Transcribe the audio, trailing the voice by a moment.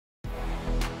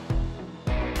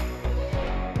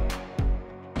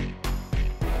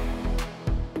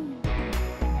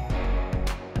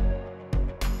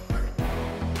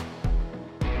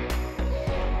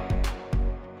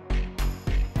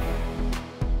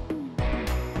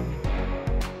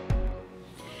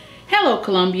Hello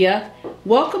Columbia,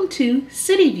 welcome to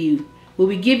City View, where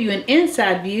we give you an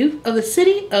inside view of the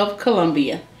city of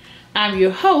Columbia. I'm your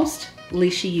host,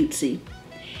 Leisha Utsi.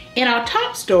 In our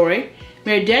top story,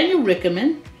 Mayor Daniel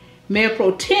Rickerman, Mayor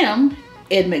Pro Tem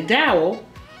Ed McDowell,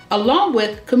 along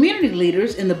with community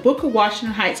leaders in the Booker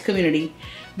Washington Heights community,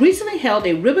 recently held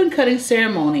a ribbon-cutting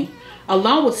ceremony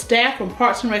along with staff from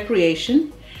Parks and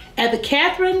Recreation at the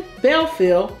Catherine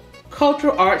Belfield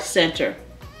Cultural Arts Center.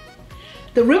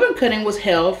 The ribbon cutting was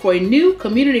held for a new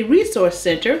community resource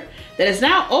center that is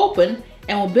now open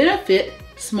and will benefit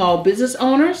small business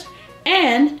owners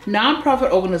and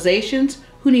nonprofit organizations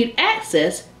who need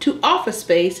access to office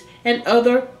space and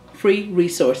other free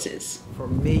resources. For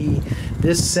me,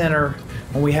 this center,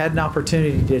 when we had an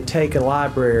opportunity to take a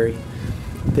library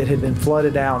that had been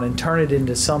flooded out and turn it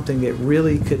into something that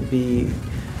really could be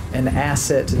an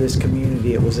asset to this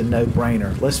community, it was a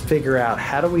no-brainer. Let's figure out,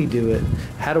 how do we do it?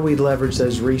 How do we leverage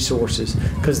those resources?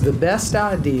 Because the best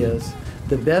ideas,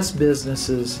 the best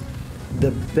businesses,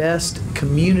 the best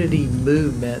community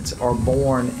movements are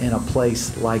born in a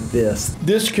place like this.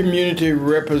 This community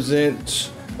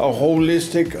represents a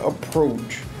holistic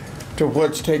approach to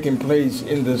what's taking place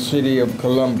in the city of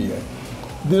Columbia.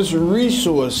 This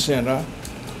resource center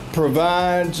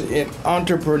provides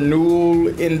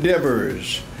entrepreneurial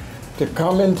endeavors to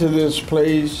come into this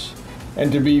place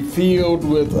and to be filled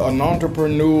with an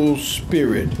entrepreneurial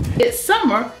spirit. It's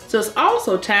summer, so it's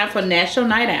also time for National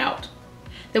Night Out.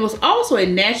 There was also a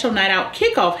National Night Out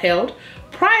kickoff held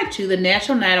prior to the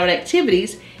National Night Out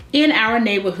activities in our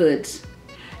neighborhoods.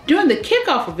 During the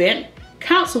kickoff event,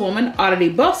 Councilwoman Oddity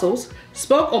Bustles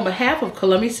spoke on behalf of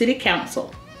Columbia City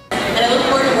Council. And I look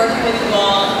forward to working with you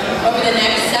all over the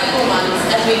next several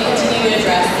months as we continue to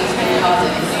address these root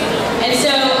causes. And so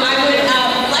I would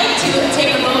like to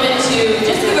take a moment to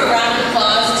just give a round of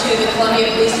applause to the Columbia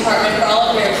Police Department for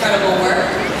all of their incredible work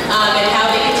and how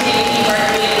they continue to keep our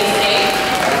community safe.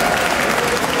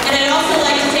 And I'd also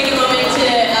like to take a moment to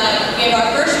give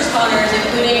our first responders,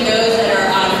 including those that are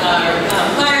on our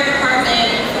fire department,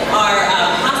 our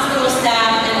hospital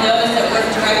staff, and those that work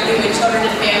directly with children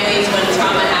and families when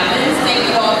trauma happens. Thank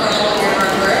you all for all of your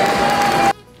hard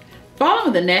work.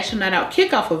 Following the National Night Out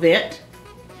kickoff event,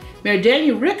 Mayor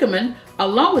Daniel Rickerman,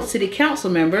 along with City Council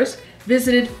members,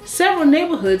 visited several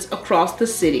neighborhoods across the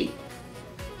city.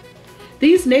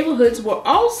 These neighborhoods were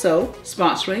also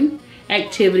sponsoring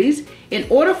activities in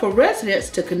order for residents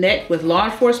to connect with law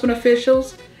enforcement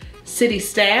officials, city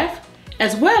staff,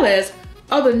 as well as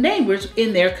other neighbors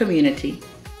in their community.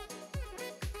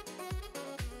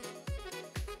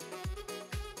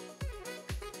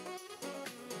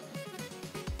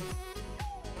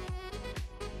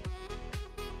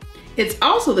 It's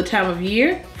also the time of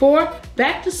year for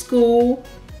back-to-school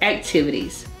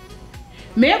activities.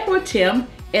 Mayor Pro Tem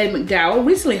Ed McDowell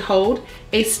recently held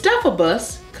a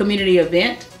Stuff-A-Bus community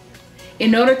event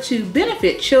in order to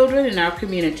benefit children in our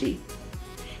community.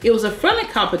 It was a friendly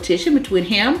competition between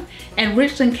him and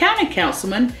Richland County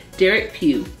Councilman Derek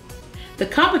Pugh. The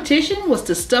competition was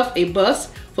to stuff a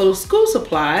bus full of school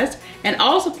supplies, and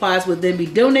all supplies would then be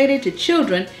donated to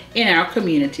children in our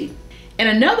community. And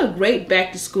another great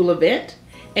back-to-school event,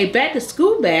 a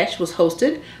back-to-school bash, was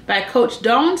hosted by Coach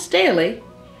Dawn Staley,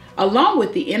 along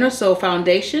with the Inner Soul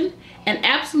Foundation and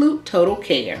Absolute Total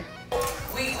Care.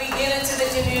 We get into the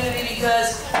community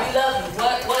because we love you.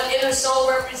 What Inner Soul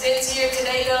represents here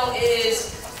today, though,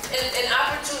 is an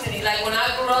opportunity. Like when I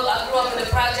grew up in the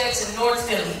projects in North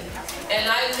Philly, and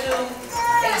I knew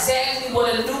exactly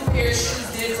what a new pair of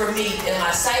shoes did for me and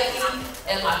my psyche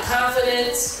and my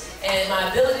confidence and my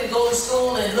ability to go to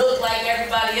school and look like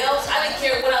everybody else. I didn't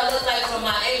care what I looked like from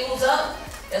my ankles up.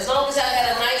 As long as I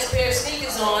had a nice pair of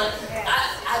sneakers on,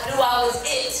 I knew I was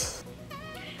it.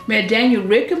 Mayor Daniel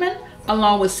Rickerman,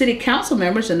 along with City Council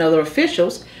members and other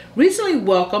officials, recently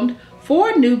welcomed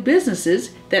 4 new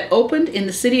businesses that opened in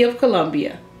the city of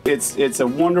Columbia. It's a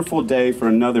wonderful day for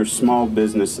another small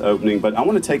business opening, but I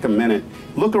want to take a minute,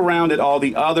 look around at all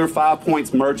the other 5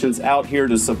 Points merchants out here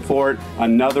to support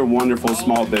another wonderful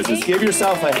small business. Give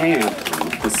yourself a hand.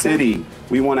 The city,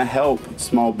 we want to help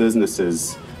small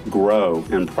businesses grow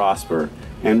and prosper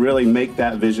and really make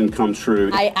that vision come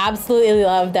true. I absolutely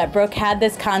love that Brooke had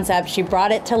this concept, she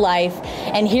brought it to life,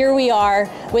 and here we are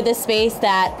with a space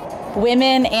that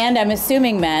women, and I'm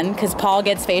assuming men, because Paul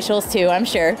gets facials too, I'm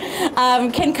sure,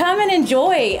 can come and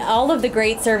enjoy all of the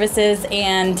great services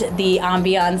and the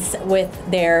ambiance with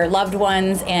their loved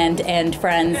ones and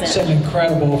friends. Some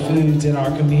incredible foods in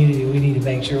our community we need to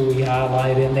make sure we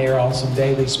highlight in there on some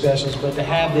daily specials, but to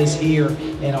have this here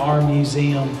in our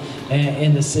museum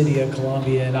in the city of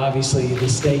Columbia, and obviously the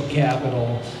state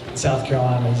capital, South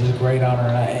Carolina, is a great honor.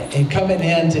 And coming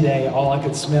in today, all I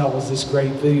could smell was this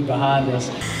great food behind us.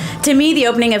 To me, the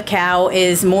opening of Cow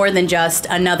is more than just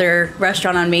another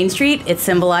restaurant on Main Street. It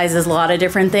symbolizes a lot of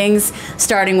different things,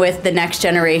 starting with the next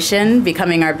generation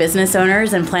becoming our business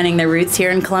owners and planting their roots here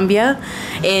in Columbia.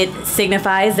 It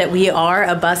signifies that we are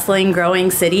a bustling, growing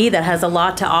city that has a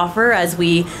lot to offer as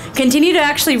we continue to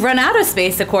actually run out of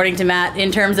space, according to Matt,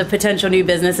 in terms of potential new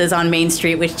businesses on Main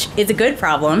Street, which is a good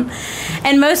problem.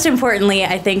 And most importantly,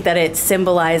 I think that it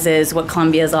symbolizes what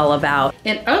Columbia is all about.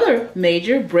 And other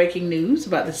major breaking news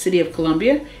about the city of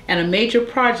Columbia and a major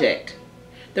project: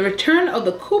 the return of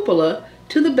the cupola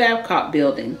to the Babcock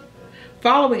building.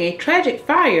 Following a tragic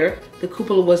fire, the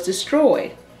cupola was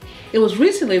destroyed. It was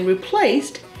recently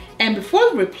replaced, and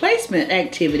before the replacement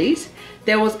activities,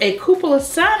 there was a cupola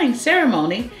signing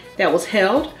ceremony that was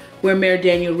held where Mayor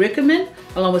Daniel Rickerman,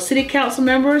 along with city council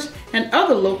members and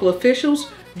other local officials,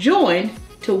 joined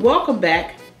to welcome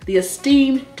back the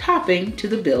esteemed topping to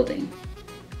the building.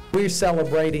 We're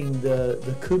celebrating the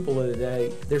cupola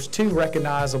today. There's two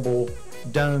recognizable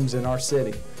domes in our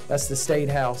city. That's the State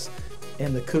House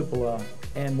and the cupola.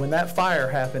 And when that fire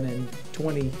happened in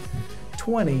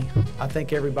 2020, I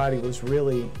think everybody was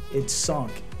really, it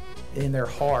sunk in their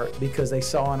heart because they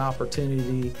saw an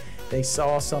opportunity. They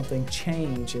saw something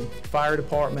change. And fire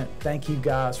department, thank you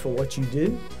guys for what you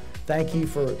do. Thank you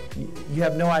for, you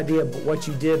have no idea what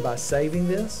you did by saving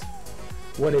this,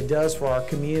 what it does for our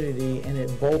community, and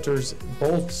it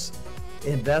bolts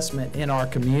investment in our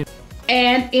community.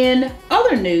 And in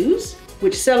other news,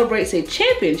 which celebrates a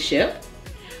championship,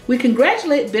 we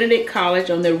congratulate Benedict College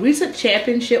on their recent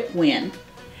championship win.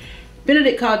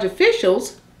 Benedict College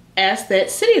officials asked that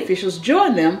city officials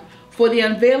join them for the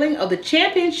unveiling of the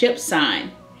championship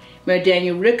sign. Mayor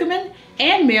Daniel Rickerman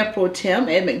and Mayor Pro Tem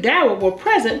Ed McDowell were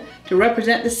present to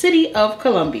represent the city of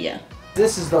Columbia.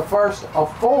 This is the first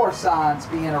of 4 signs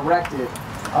being erected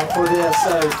for this,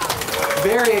 so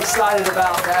very excited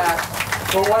about that.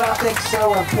 But what I think is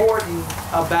so important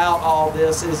about all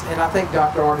this is, and I think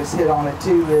Dr. Artis hit on it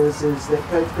too, is that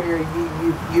Coach Berry,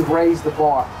 you've raised the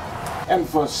bar. And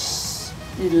for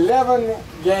 11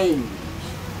 games,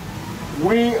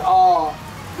 we are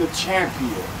the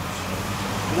champions.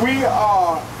 We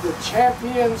are the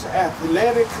champions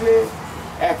athletically,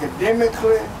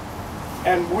 academically,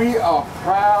 and we are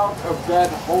proud of that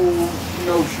whole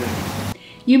notion.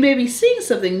 You may be seeing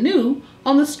something new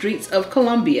on the streets of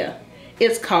Columbia.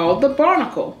 It's called the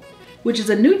Barnacle, which is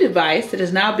a new device that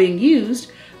is now being used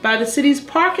by the city's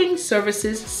parking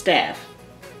services staff.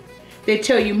 They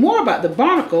tell you more about the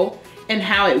Barnacle and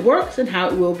how it works and how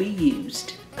it will be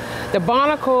used. The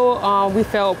Barnacle, we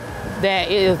felt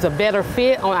that it is a better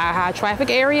fit on our high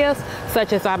traffic areas,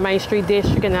 such as our Main Street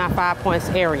District and our 5 Points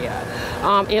area.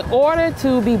 In order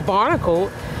to be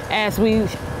barnacled, as we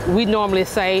normally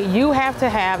say, you have to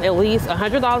have at least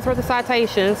 $100 worth of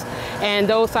citations, and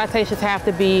those citations have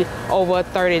to be over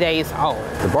 30 days old.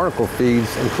 The barnacle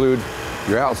fees include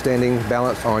your outstanding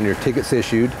balance on your tickets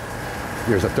issued.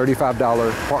 There's a $35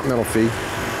 departmental fee,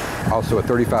 also a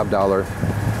 $35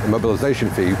 immobilization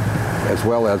fee, as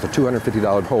well as a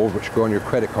 $250 hold, which go on your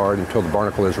credit card until the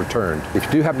barnacle is returned. If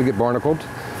you do happen to get barnacled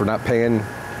for not paying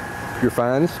your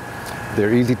fines,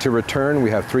 they're easy to return. We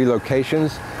have 3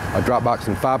 locations, a drop box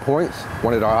in 5 Points,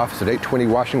 one at our office at 820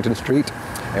 Washington Street,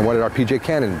 and one at our PJ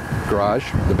Cannon garage.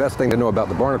 The best thing to know about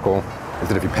the barnacle is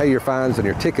that if you pay your fines and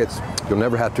your tickets, you'll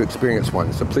never have to experience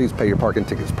one. So please pay your parking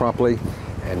tickets promptly,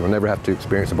 and you'll never have to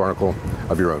experience a barnacle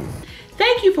of your own.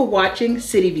 Thank you for watching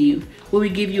City View, where we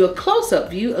give you a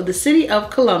close-up view of the city of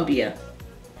Columbia.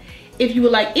 If you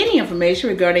would like any information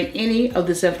regarding any of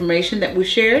this information that we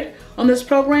shared on this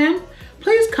program,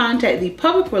 please contact the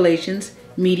Public Relations,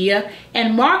 Media,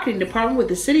 and Marketing Department with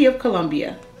the City of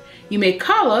Columbia. You may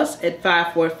call us at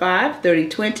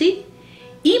 545-3020,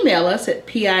 email us at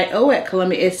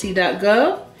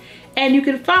pio@columbiasc.gov, and you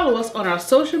can follow us on our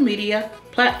social media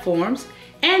platforms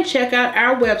and check out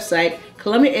our website,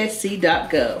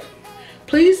 columbiasc.gov.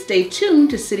 Please stay tuned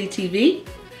to City TV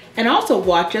and also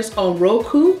watch us on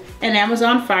Roku and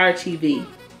Amazon Fire TV.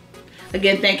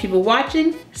 Again, thank you for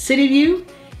watching City View,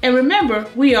 and remember,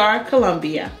 we are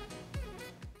Columbia.